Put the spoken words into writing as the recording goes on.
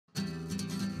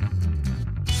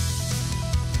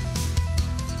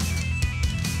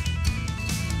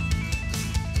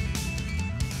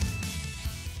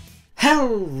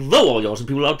Hello all you awesome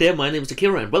people out there, my name is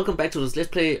Takeru and welcome back to this Let's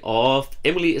Play of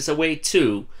Emily is Away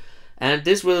 2. And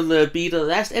this will be the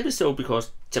last episode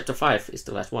because chapter 5 is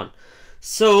the last one.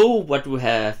 So what we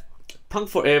have, Punk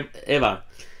Forever,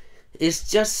 is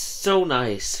just so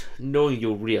nice knowing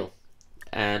you're real.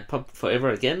 And Punk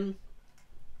Forever again,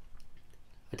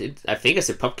 I think I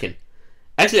said Pumpkin.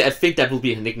 Actually I think that will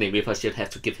be her nickname if I should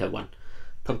have to give her one.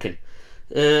 Pumpkin.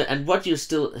 And that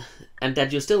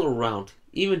you're still around,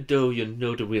 even though you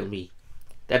know the real me.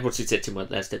 That's what she said to my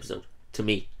last episode. To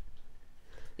me.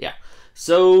 Yeah.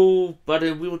 So, but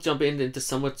we will jump into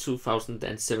summer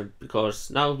 2007, because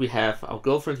now we have our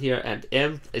girlfriend here, and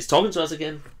M is talking to us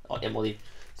again. Or Emily.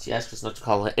 She asked us not to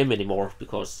call her M anymore,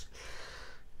 because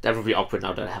that would be awkward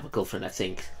now that I have a girlfriend, I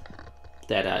think.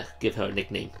 That I give her a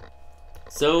nickname.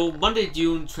 So, Monday,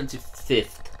 June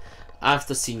 25th,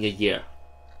 after senior year.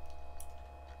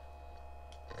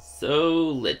 So,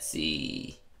 let's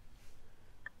see.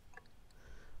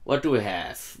 What do we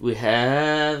have? I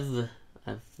have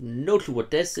no clue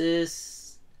what this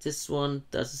is. This one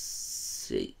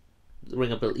doesn't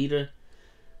ring a bell either.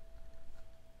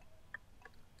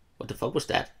 What the fuck was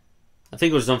that? I think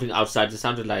it was something outside. It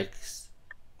sounded like,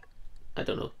 I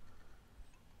don't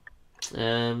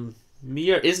know.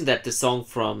 Mia, isn't that the song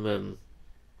from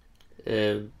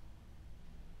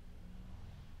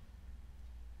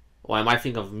or am I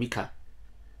thinking of Mika?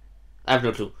 I have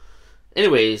no clue.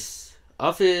 Anyways,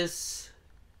 office,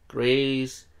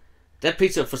 Grace. That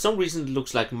picture for some reason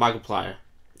looks like Markiplier.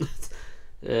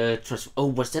 Oh,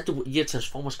 was that the year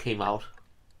Transformers came out?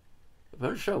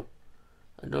 Very sure.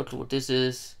 I don't know what this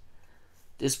is.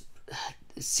 This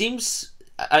seems.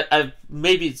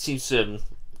 Maybe it seems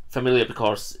familiar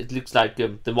because it looks like the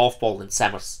Morph Ball in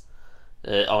Samus,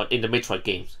 or in the Metroid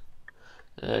games.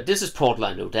 This is Portal,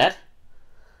 I know that.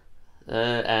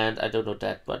 And I don't know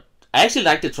that, but I actually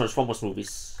like the Transformers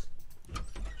movies,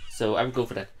 so I will go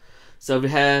for that. So we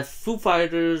have Foo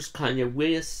Fighters, Kanye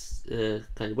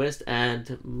West,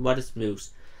 and Modest Moose.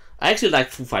 I actually like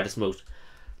Foo Fighters most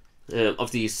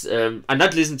of these. I'm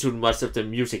not listening to much of the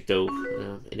music though,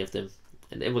 any of them.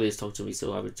 And Emily is talking to me,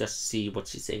 so I will just see what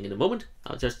she's saying in a moment.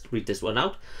 I'll just read this one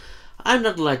out. I'm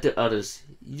not like the others.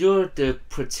 You're the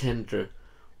pretender.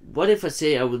 What if I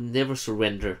say I will never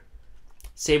surrender?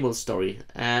 Same old story.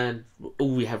 And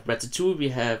we have Ratatouille, we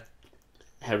have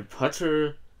Harry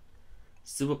Potter,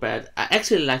 Superbad. I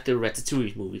actually like the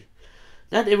Ratatouille movie.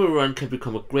 Not everyone can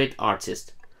become a great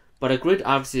artist, but a great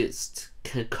artist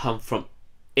can come from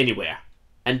anywhere.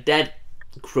 And that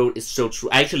quote is so true.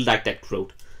 I actually like that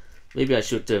quote. Maybe I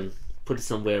should put it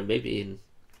somewhere. Maybe in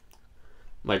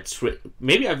my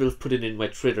maybe I will put it in my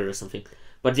Twitter or something.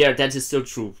 But yeah, that is so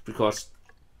true because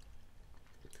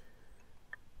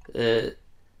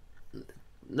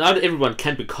not everyone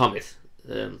can become it.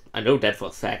 I know that for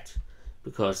a fact,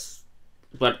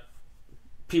 but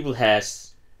people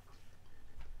has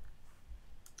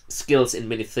skills in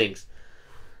many things,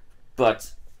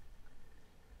 but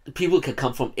people can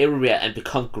come from everywhere and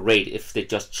become great if they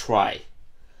just try.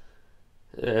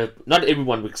 Not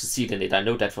everyone will succeed in it. I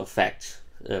know that for a fact.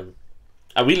 I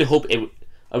really hope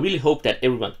that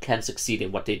everyone can succeed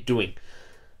in what they're doing.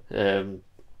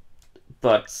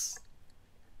 But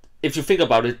if you think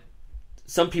about it,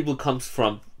 some people come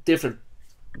from different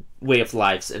way of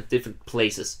lives and different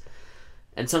places,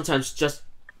 and sometimes just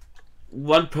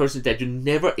one person that you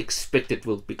never expected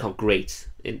will become great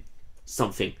in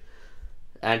something.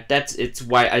 And it's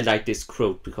why I like this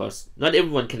quote, because not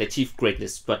everyone can achieve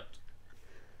greatness, but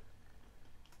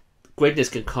greatness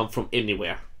can come from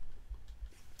anywhere.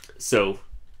 So,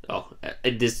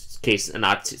 in this case, an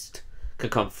artist can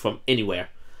come from anywhere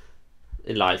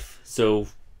in life. So,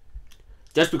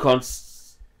 just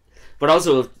because, but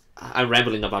also I'm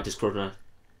rambling about this quote now.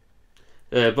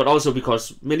 But also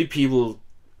because many people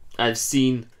I've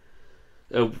seen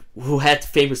who had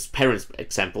famous parents,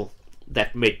 example,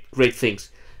 that made great things,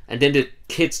 and then the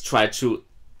kids try to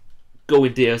go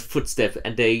in their footsteps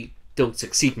and they don't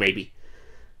succeed maybe.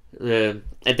 And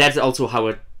that's also how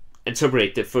I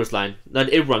interpret the first line. Not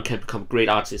everyone can become a great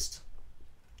artist,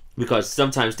 because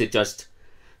sometimes they just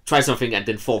try something and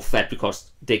then fall flat because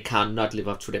they cannot live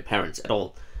up to their parents at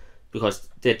all, because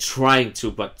they're trying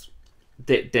to, but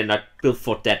they're not built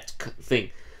for that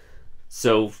thing.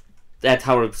 So that's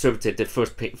how I interpreted the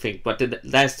first thing. But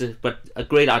but a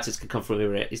great artist can come from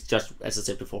everywhere. It's just, as I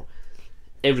said before,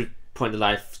 every point in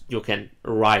life you can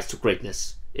rise to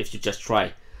greatness if you just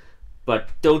try. But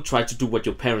don't try to do what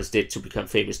your parents did to become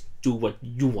famous. Do what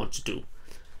you want to do.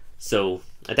 So,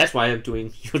 and that's why I'm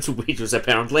doing YouTube videos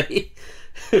apparently.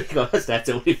 Because that's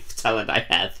the only talent I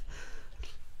have.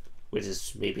 Which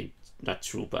is maybe not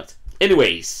true, but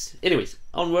anyways,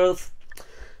 onward.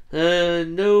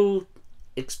 No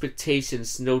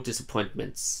expectations, no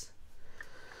disappointments.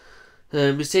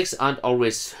 Mistakes aren't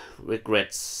always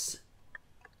regrets.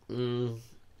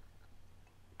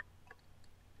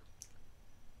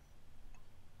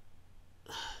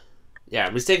 Yeah,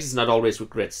 mistakes is not always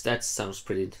regrets. That sounds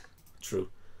pretty true.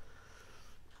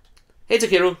 Hey,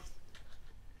 Takeru.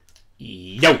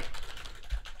 Yo!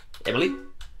 Emily?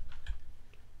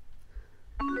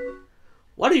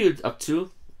 What are you up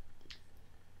to?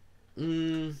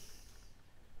 New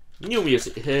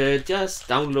music. Just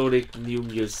downloading new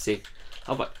music.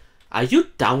 How about... Are you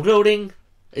downloading?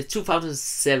 It's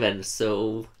 2007,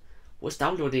 so... Was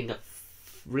downloading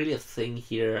really a thing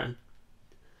here?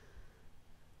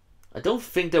 I don't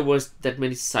think there was that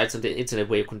many sites on the internet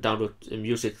where you can download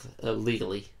music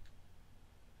legally.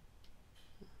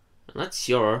 I'm not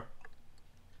sure.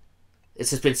 It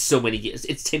has been so many years.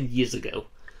 It's 10 years ago.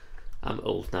 I'm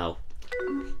old now.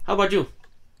 How about you?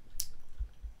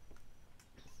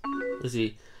 Let's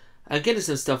see. I'm getting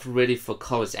some stuff ready for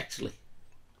college, actually.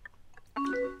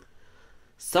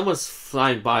 Someone's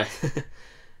flying by.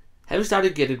 Have you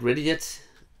started getting ready yet?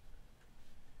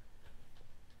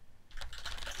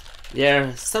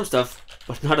 Yeah, some stuff,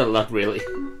 but not a lot, really.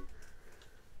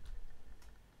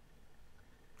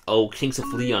 Oh, Kings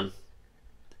of Leon.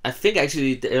 I think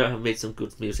actually they have made some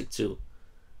good music too.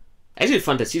 Actually,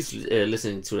 fun that she's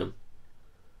listening to them.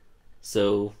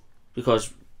 So,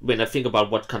 because when I think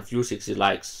about what kind of music she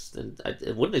likes, then I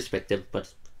wouldn't expect them,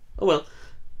 but oh well.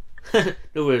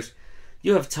 No worries.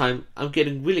 You have time. I'm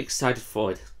getting really excited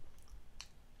for it.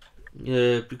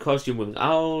 Because you're moving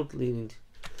out, leaning.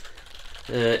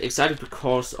 Excited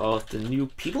because of the new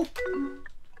people.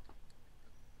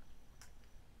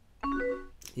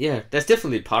 Yeah, that's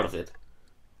definitely part of it.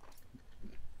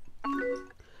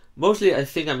 Mostly, I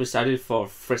think I'm excited for a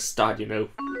fresh start, you know.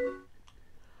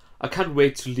 I can't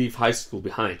wait to leave high school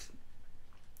behind.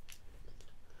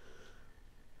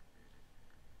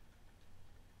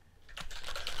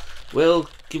 We'll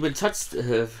keep in touch,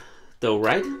 though,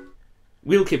 right?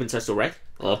 We'll keep in touch, though, right?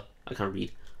 Oh, I can't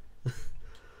read.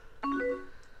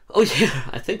 Oh yeah,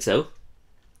 I think so.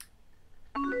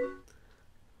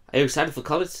 Are you excited for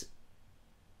college?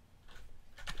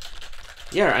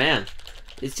 Yeah, I am.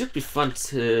 It should be fun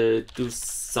to do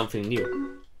something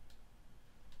new.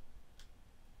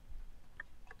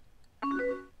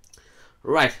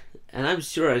 Right, and I'm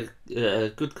sure a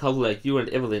good couple like you and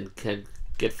Evelyn can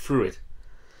get through it.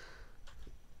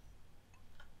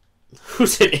 Who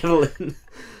said Evelyn?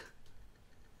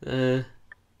 I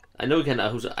know we can.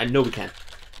 I know we can.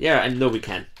 Yeah, I know we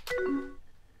can.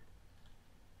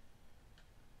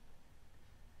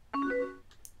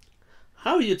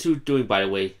 How are you two doing, by the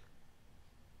way?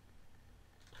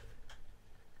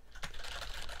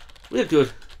 We're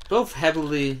good. Both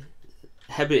happy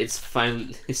it's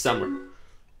finally summer.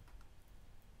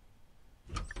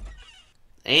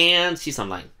 And she's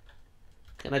online.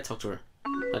 Can I talk to her?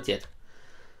 Not yet.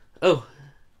 Oh,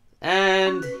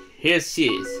 and here she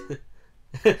is.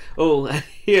 Oh,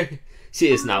 here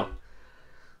she is now.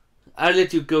 I'll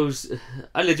let you go.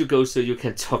 I'll let you go so you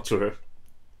can talk to her.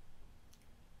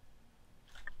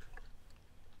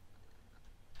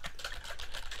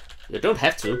 You don't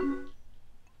have to.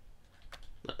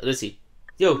 Let's see.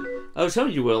 Yo, I was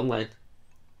telling you were online.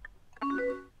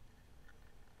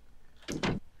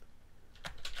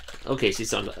 Okay,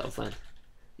 she's on offline.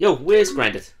 Yo, where's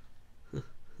Granted?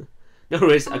 No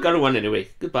worries, I gotta run anyway.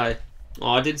 Goodbye.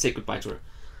 Oh, I didn't say goodbye to her.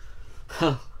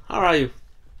 How are you?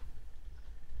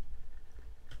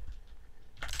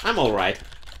 I'm alright.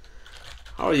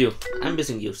 How are you? I'm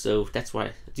missing you, so that's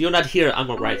why. You're not here, I'm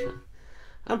alright.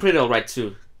 I'm pretty alright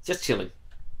too. Just chilling.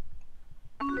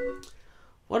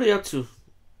 What are you up to?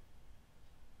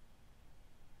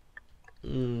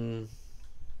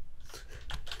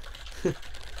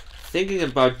 Thinking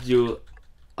about you.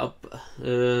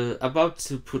 About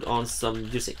to put on some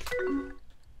music.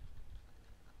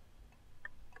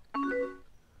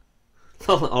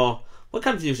 Oh, what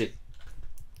kind of music?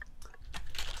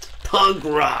 Punk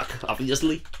rock,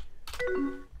 obviously.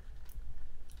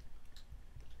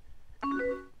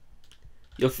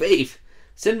 Your fave.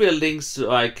 Send me a link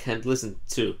so I can listen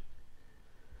too.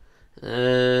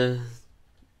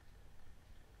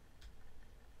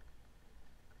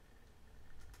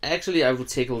 Actually, I would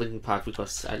take a Linkin Park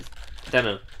because I don't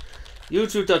know.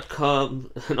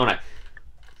 YouTube.com. No, no.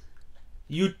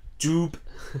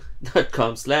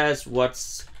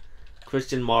 YouTube.com/what's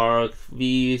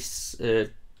 ?V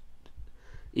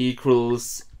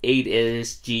equals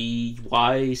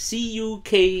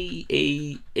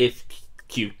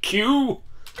 8SGYCUKAFQQ.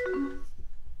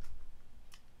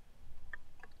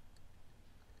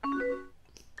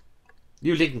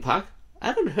 New Linkin Park? I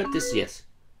haven't heard this yet.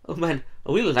 Oh man,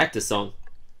 I really like this song.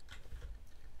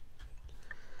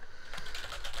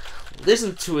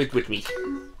 Listen to it with me.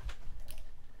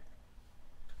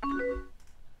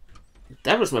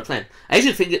 That was my plan. I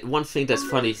actually think one thing that's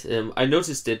funny, I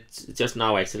noticed it just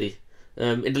now actually.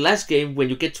 In the last game, when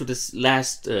you get to this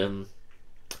last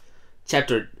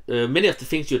chapter, many of the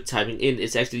things you're typing in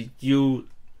is actually you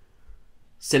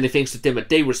sending things to them and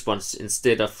they respond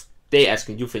instead of they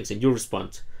asking you things and you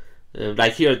respond.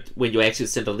 Like here, when you actually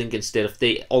send a link instead of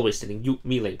they always sending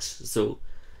me links. So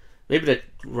maybe that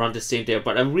run the same there,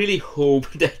 but I really hope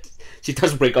that she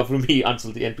doesn't break up with me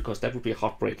until the end, because that would be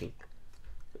heartbreaking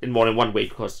in more than one way.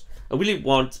 Because I really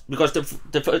want, because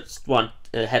the first one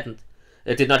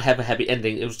did not have a happy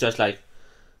ending. It was just like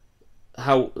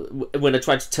how when I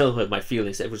tried to tell her my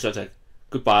feelings, it was just like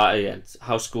goodbye and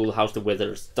how's school, how's the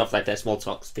weather, stuff like that, small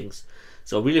talk things.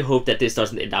 So I really hope that this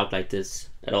doesn't end out like this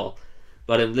at all.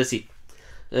 But let's see.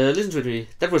 Listen to me.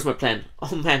 That was my plan.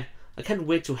 Oh man, I can't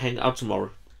wait to hang out tomorrow.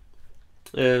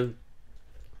 Oh,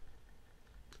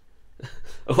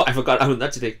 I forgot. I'm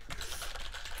not today.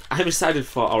 I'm excited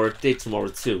for our date tomorrow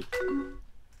too.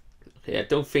 Okay, I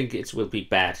don't think it will be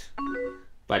bad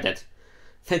by that.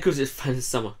 Thank goodness it's finally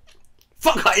summer.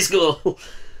 Fuck high school!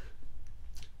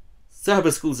 So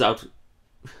school's out.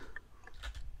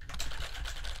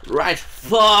 Right,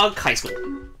 fuck high school.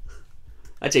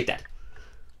 I take that.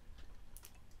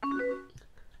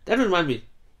 That reminds me.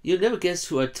 You never guessed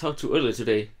who I talked to earlier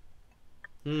today.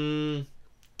 The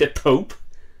Pope?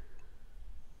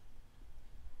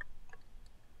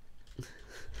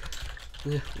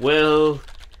 Well,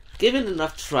 given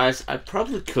enough tries, I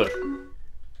probably could.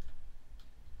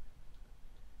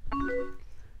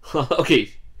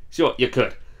 Okay, sure, you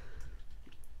could.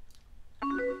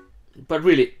 But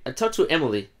really, I talked to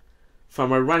Emily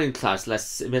from my running class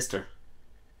last semester.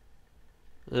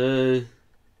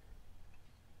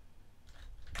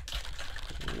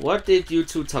 What did you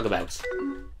two talk about?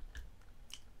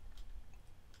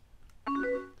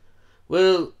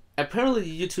 Well, apparently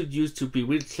you two used to be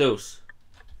really close.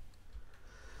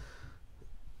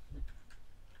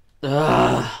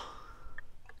 Ah.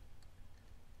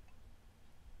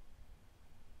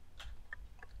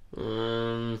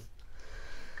 A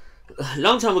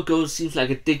long time ago seems like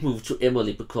a dick move to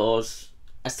Emily, because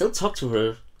I still talk to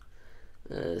her.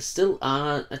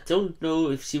 I don't know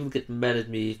if she will get mad at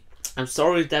me. I'm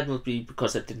sorry, that will be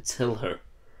because I didn't tell her.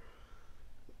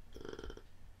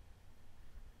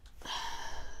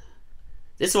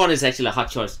 This one is actually a hard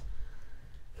choice.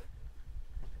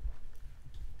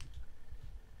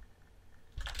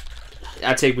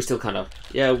 I think we still kind of...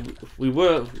 Yeah, we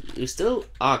still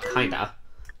are kinda.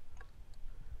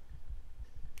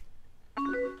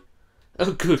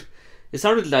 Oh, good. It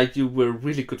sounded like you were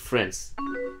really good friends.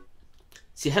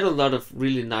 She had a lot of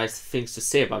really nice things to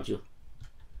say about you.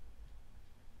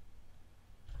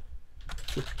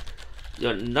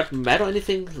 You're not mad or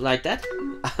anything like that?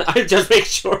 I just make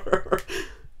sure.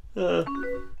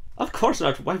 Of course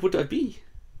not. Why would I be?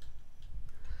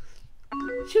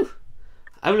 Phew.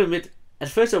 I will admit, at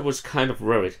first I was kind of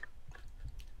worried.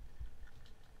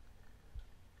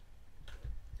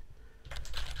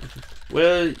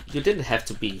 Well, you didn't have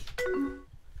to be.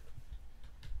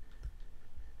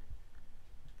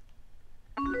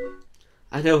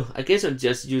 I know, I guess I'm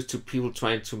just used to people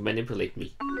trying to manipulate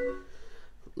me.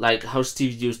 Like how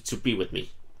Steve used to be with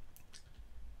me.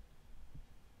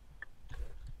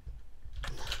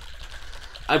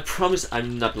 I promise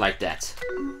I'm not like that.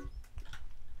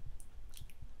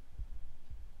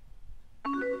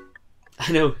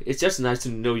 I know, it's just nice to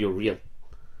know you're real.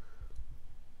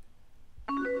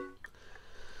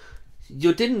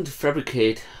 You didn't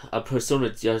fabricate a persona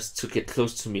just to get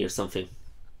close to me or something.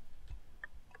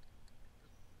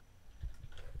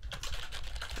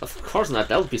 Of course not,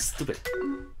 that would be stupid.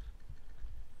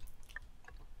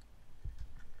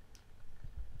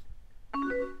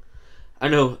 I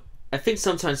know, I think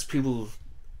sometimes people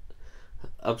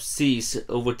obsess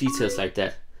over details like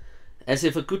that. As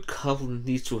if a good couple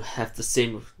needs to have the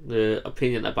same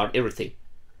opinion about everything.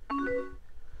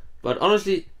 But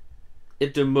honestly,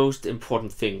 it's the most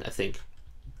important thing, I think.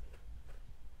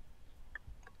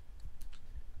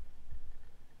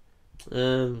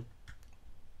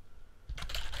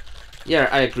 Yeah,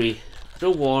 I agree. I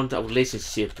don't want our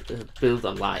relationship built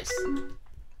on lies.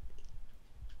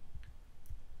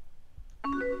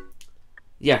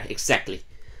 Yeah, exactly.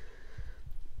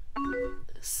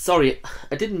 Sorry,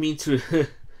 I didn't mean to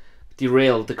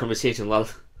derail the conversation, lol.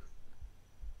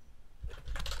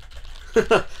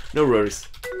 No worries.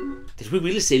 Did we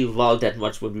really say lol that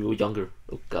much when we were younger?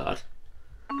 Oh god.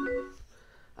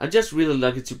 I'm just really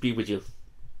lucky to be with you.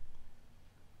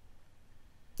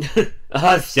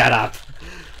 Oh, shut up.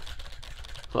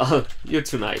 Well, you're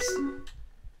too nice.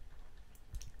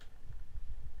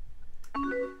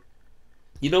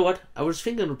 You know what? I was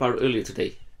thinking about it earlier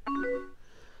today.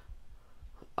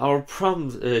 Our prom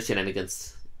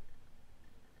shenanigans.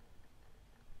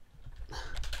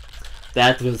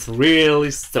 That was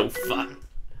really so fun.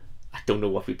 I don't know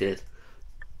what we did.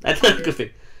 That's not a good thing.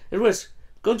 It was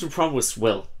going to prom was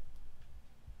swell.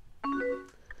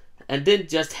 And then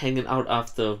just hanging out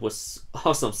after was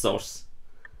awesome sauce.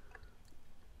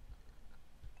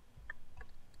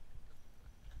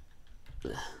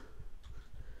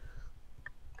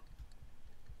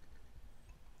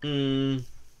 The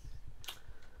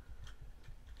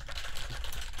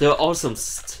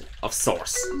awesomest of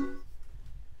sauce.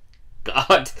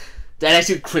 God, that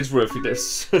actually cringeworthy.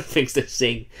 There's things they're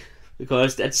saying,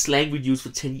 because that slang we used for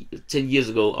 10 years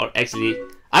ago, or actually,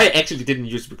 I actually didn't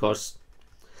use it because,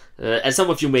 as some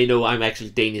of you may know, I'm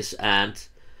actually Danish, and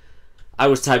I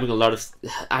was typing a lot of.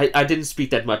 I didn't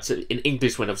speak that much in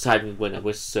English when I was typing when I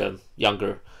was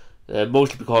younger,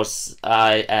 mostly because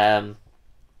I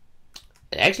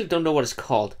actually don't know what it's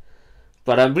called,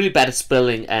 but I'm really bad at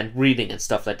spelling and reading and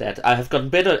stuff like that. I have gotten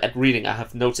better at reading, I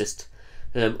have noticed,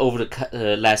 over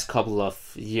the last couple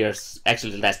of years.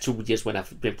 Actually, the last 2 years when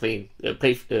I've been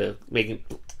making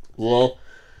lol.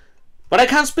 But I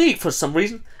can't speak for some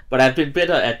reason. But I've been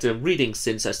better at reading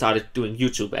since I started doing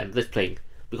YouTube and Let's Playing,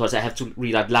 because I have to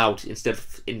read out loud instead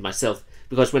of in myself.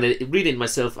 Because when I read in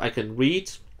myself, I can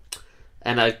read,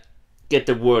 and I get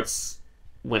the words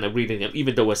when I'm reading them,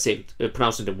 even though I say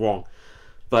pronouncing them wrong.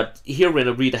 But here when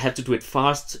I read, I have to do it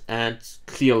fast and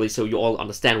clearly so you all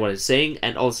understand what I'm saying,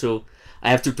 and also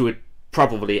I have to do it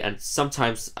properly. And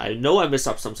sometimes I know I mess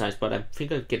up sometimes, but I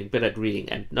think I'm getting better at reading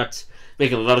and not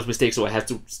making a lot of mistakes, so I have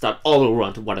to start all over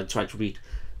on what I'm trying to read.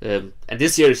 And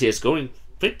this series here is going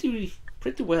pretty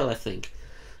well, I think.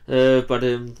 But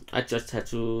I just had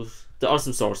to the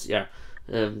awesome source, yeah.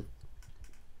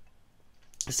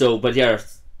 So, but yeah,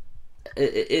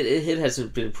 it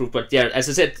hasn't been improved. But yeah, as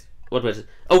I said, what was it?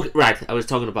 Oh, right, I was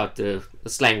talking about the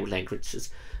slang languages.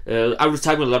 I was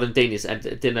typing a lot in Danish, and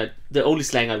then the only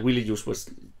slang I really used was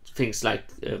things like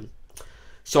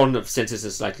shortened of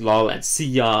sentences like lol and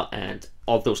sia and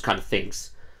all those kind of things.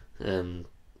 And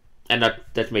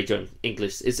not that major in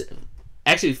English. It's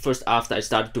actually first after I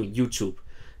started doing YouTube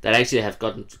that I actually have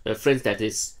gotten friends that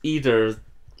is either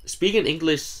speaking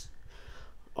English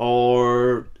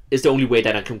or is the only way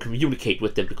that I can communicate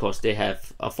with them, because they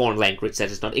have a foreign language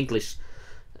that is not English.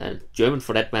 And German,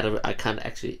 for that matter, I can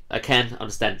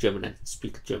understand German and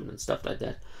speak German and stuff like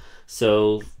that.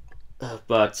 So,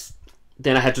 but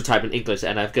then I had to type in English,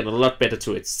 and I've gotten a lot better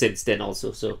to it since then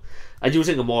also. So I'm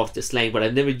using more of the slang, but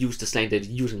I've never used the slang that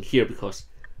you're using here, because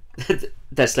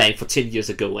that's slang for 10 years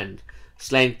ago, and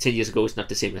slang 10 years ago is not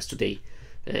the same as today.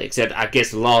 Except I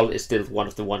guess lol is still one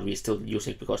of the one we're still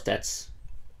using, because that's.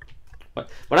 But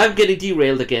I'm getting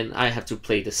derailed again. I have to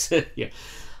play this here.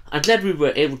 I'm glad we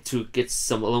were able to get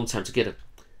some alone time together.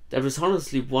 That was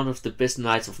honestly one of the best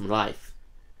nights of my life.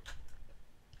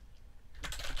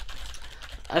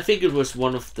 I think it was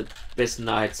one of the best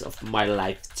nights of my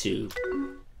life too.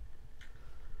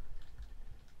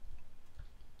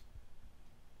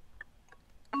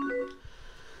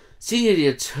 Senior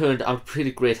year turned out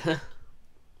pretty great, huh?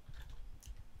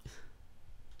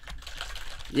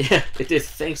 Yeah, it did,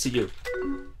 thanks to you.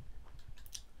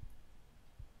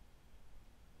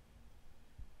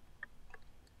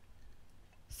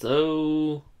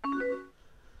 So,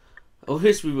 I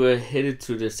wish we were headed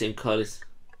to the same college.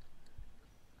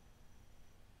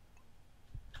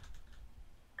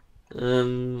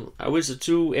 I wish the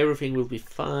two, everything will be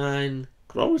fine.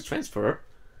 Could always transfer.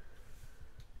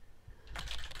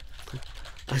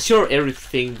 I'm sure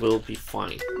everything will be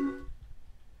fine.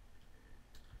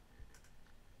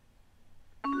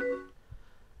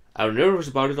 I'm nervous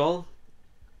about it all.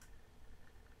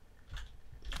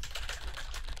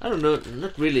 I don't know,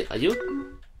 not really. Are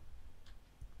you?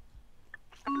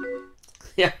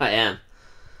 Yeah, I am.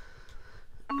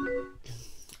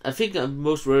 I think I'm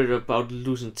most worried about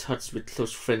losing touch with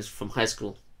close friends from high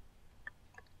school.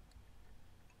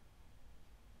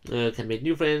 Can make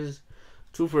new friends.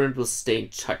 True friends will stay in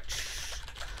touch.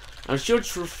 I'm sure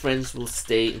true friends will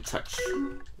stay in touch.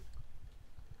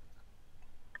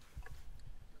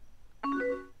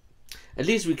 At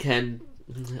least we can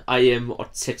IM or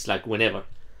text like whenever.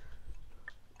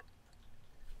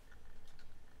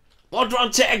 What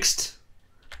wrong text?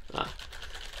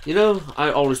 You know,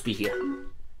 I'll always be here.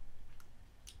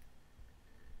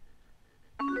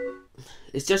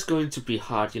 it's just going to be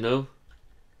hard, you know.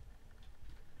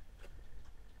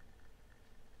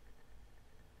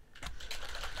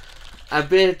 I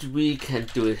bet we can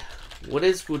do it. What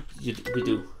else would we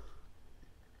do?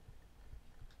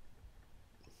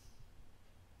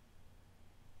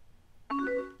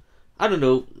 I don't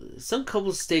know. Some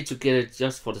couples stay together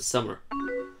just for the summer.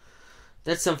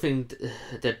 That's something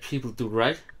that people do,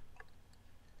 right?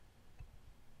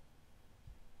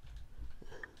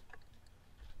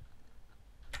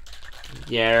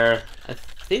 Yeah, I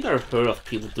think I heard of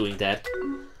people doing that.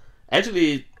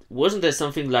 Actually, wasn't there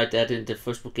something like that in the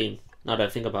first book game? Now that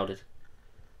I think about it,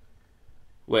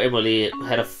 where Emily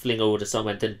had a fling over the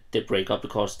summer and then they break up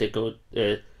because they go.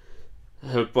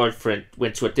 Her boyfriend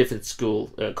went to a different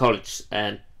school, college,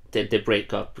 and then they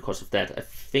break up because of that. I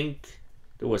think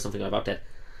there was something about that.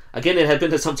 Again, it had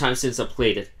been some time since I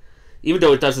played it, even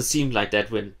though it doesn't seem like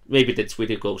that when maybe the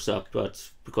Twitter goes up,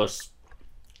 but because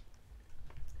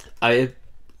as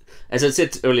I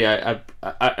said earlier,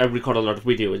 I record a lot of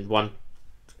video in one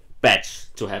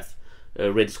batch to have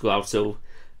ready to go out, so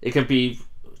it can be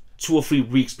 2 or 3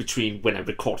 weeks between when I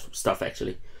record stuff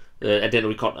actually, and then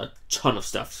record a ton of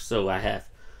stuff. So I have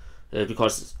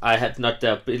because I have not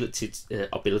the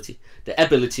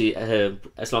ability,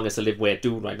 as long as I live where I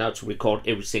do right now, to record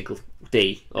every single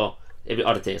day or every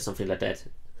other day or something like that.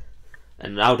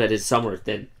 And now that it's summer,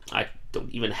 then I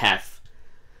don't even have.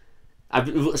 I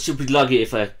should be lucky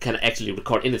if I can actually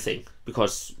record anything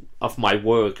because of my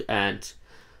work, and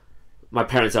my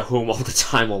parents are home all the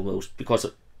time almost, because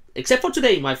except for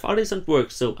today, my father is at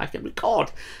work, so I can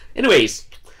record. Anyways,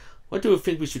 what do you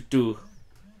think we should do?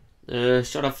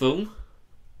 Shut our phone?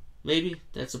 Maybe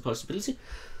that's a possibility.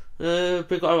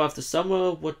 Break up after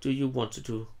summer. What do you want to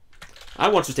do? I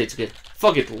want to stay together.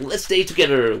 Fuck it, let's stay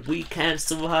together. We can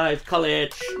survive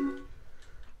college.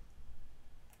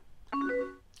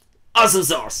 Awesome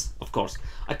sauce, of course.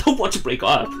 I don't want to break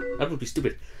up. That would be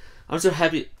stupid. I'm so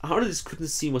happy. I just couldn't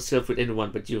see myself with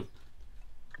anyone but you.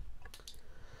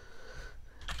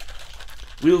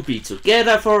 We'll be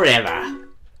together forever.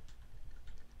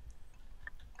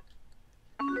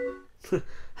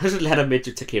 I should let her meet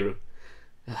you, Takeru.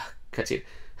 Kateru.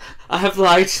 I have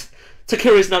lied.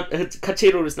 Takeru is not.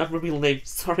 Kateru is not my real name.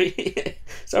 Sorry.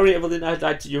 Sorry, Evelyn. I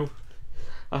lied to you.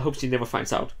 I hope she never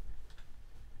finds out.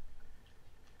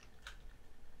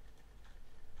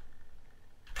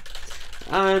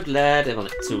 I'm glad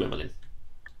Evelyn.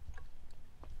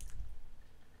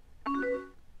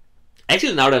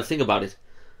 Actually, now that I think about it,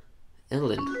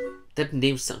 Evelyn, that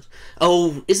name sounds.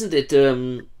 Oh, isn't it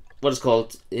what is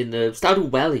called in Stardew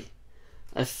Valley?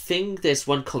 I think there's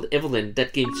one called Evelyn,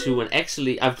 that game too. And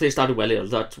actually, I've played Stardew Valley a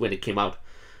lot when it came out.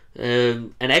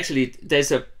 And actually,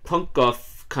 there's a punk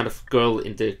goth kind of girl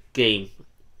in the game.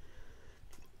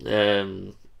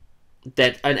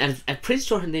 That and I'm pretty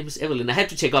sure her name is Evelyn. I had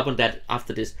to check up on that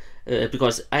after this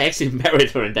because I actually married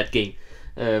her in that game.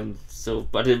 I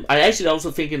actually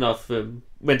also thinking of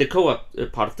when the co-op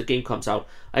part of the game comes out.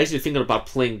 I actually thinking about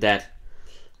playing that,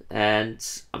 and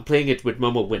I'm playing it with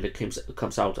Momo when it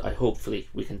comes out. I hopefully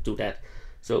we can do that.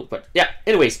 So, but yeah.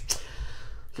 Anyways,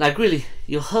 like really,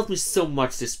 you helped me so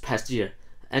much this past year,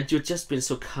 and you've just been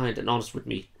so kind and honest with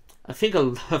me. I think I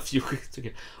love you.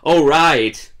 All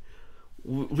right.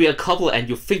 We are a couple and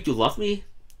you think you love me?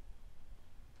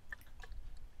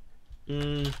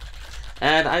 And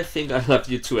I think I love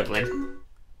you too, Evelyn.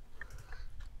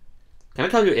 Can I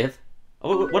call you Ev?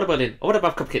 Oh, what about it? What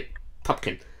about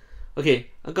Pumpkin? Okay,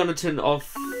 I'm gonna turn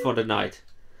off for the night.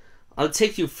 I'll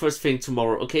take you first thing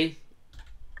tomorrow, okay?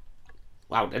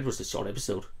 Wow, that was a short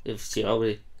episode. If she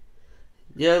already...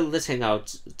 Yeah, let's hang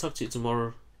out. Talk to you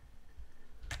tomorrow.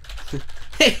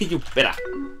 Hey, you better!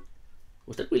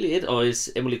 Was that really it, or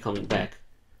is Emily coming back?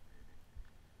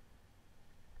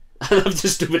 I love the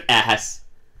stupid ass.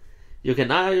 You can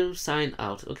now sign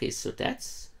out. Okay, so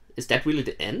that's... Is that really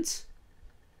the end?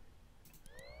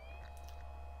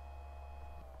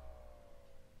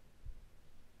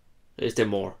 Or is there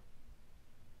more?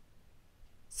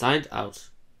 Signed out.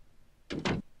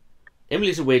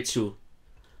 Emily's away too.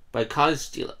 By college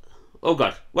stealer. Oh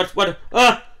god. What?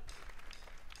 Ah!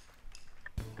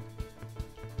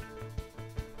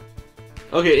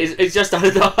 Okay, it just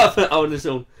started off on its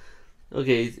own.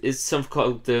 Okay, it's some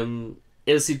called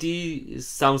LCD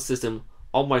sound system.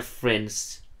 All my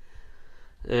friends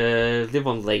live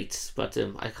on late, but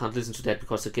I can't listen to that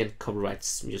because again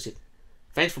copyrights music.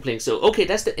 Thanks for playing. So okay,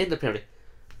 that's the end apparently.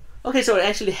 Okay, so it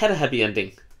actually had a happy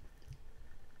ending,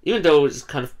 even though it's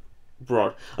kind of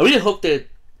broad. I really hope that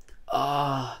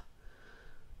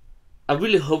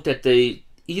they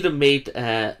either make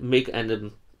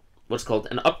an what's called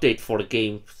an update for the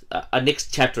game, a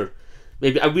next chapter.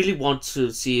 Maybe I really want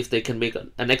to see if they can make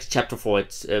a next chapter for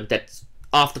it that's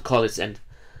after college and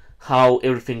how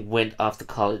everything went after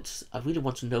college. I really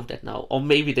want to know that now. Or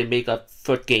maybe they make a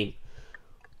third game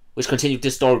which continue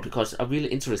this story, because I'm really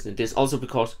interested in this. Also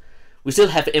because we still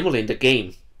have Emily in the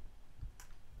game.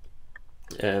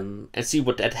 And see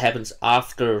what that happens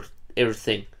after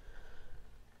everything.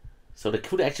 So they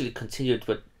could actually continue it,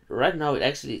 but right now it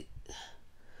actually...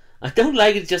 I don't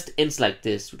like it just ends like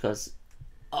this, because...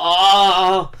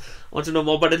 Oh, I want to know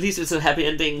more, but at least it's a happy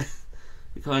ending.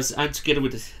 Because I'm together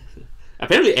with...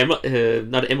 Apparently,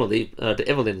 not Emily, the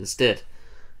Evelyn instead.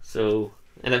 So,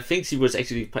 and I think she was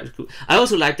actually quite cool. I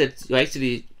also like that you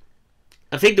actually...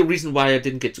 I think the reason why I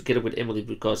didn't get together with Emily,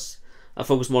 because I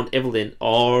focused more on Evelyn,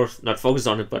 or not focus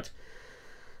on it, but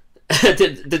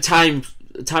the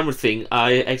timer thing.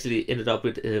 I actually ended up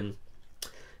with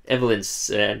Evelyn's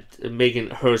and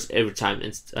making hers every time,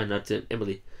 and not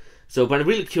Emily. So, but I'm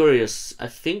really curious. I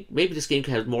think maybe this game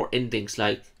can have more endings.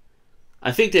 Like,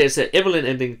 I think there's an Evelyn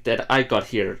ending that I got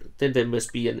here. Then there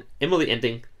must be an Emily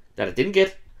ending that I didn't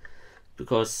get,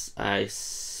 because I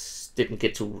didn't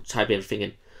get to type everything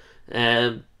in.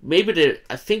 Maybe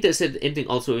I think there's an ending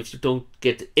also if you don't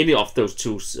get any of those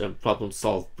two problems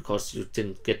solved, because you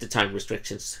didn't get the time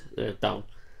restrictions down.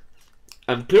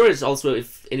 I'm curious also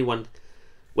if anyone...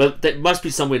 Well, there must be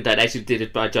someone that actually did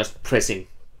it by just pressing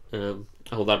a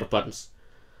whole lot of buttons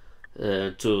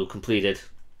to complete it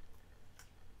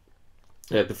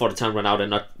before the time ran out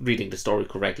and not reading the story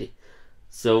correctly.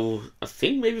 So I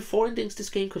think maybe 4 endings this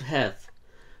game could have.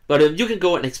 But you can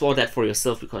go and explore that for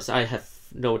yourself, because I have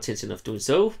no intention of doing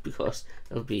so, because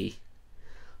it'll be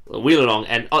really long.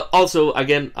 And also,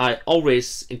 again, I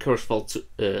always encourage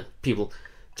people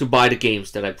to buy the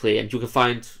games that I play, and you can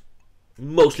find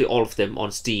mostly all of them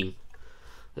on Steam,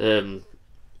 like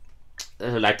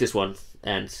this one.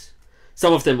 And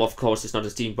some of them, of course, is not on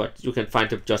Steam, but you can find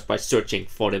them just by searching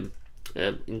for them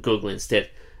in Google instead,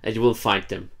 and you will find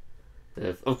them.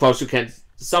 Of course, you can.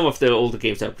 Some of the older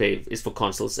games I play is for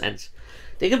consoles, and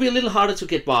they can be a little harder to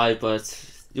get by, but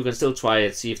you can still try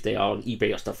it, see if they are on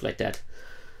eBay or stuff like that.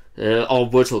 Or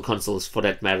virtual consoles for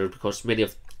that matter, because many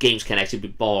of games can actually be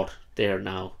bought there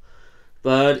now.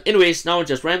 But anyways, now I'm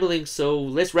just rambling, so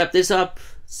let's wrap this up.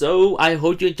 So I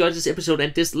hope you enjoyed this episode,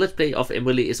 and this Let's Play of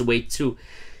Emily is a way too.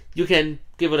 You can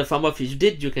give it a thumb up if you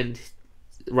did, you can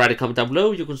write a comment down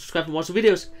below, you can subscribe for more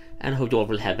videos, and I hope you all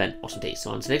will have an awesome day.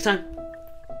 So until next time,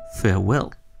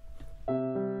 farewell.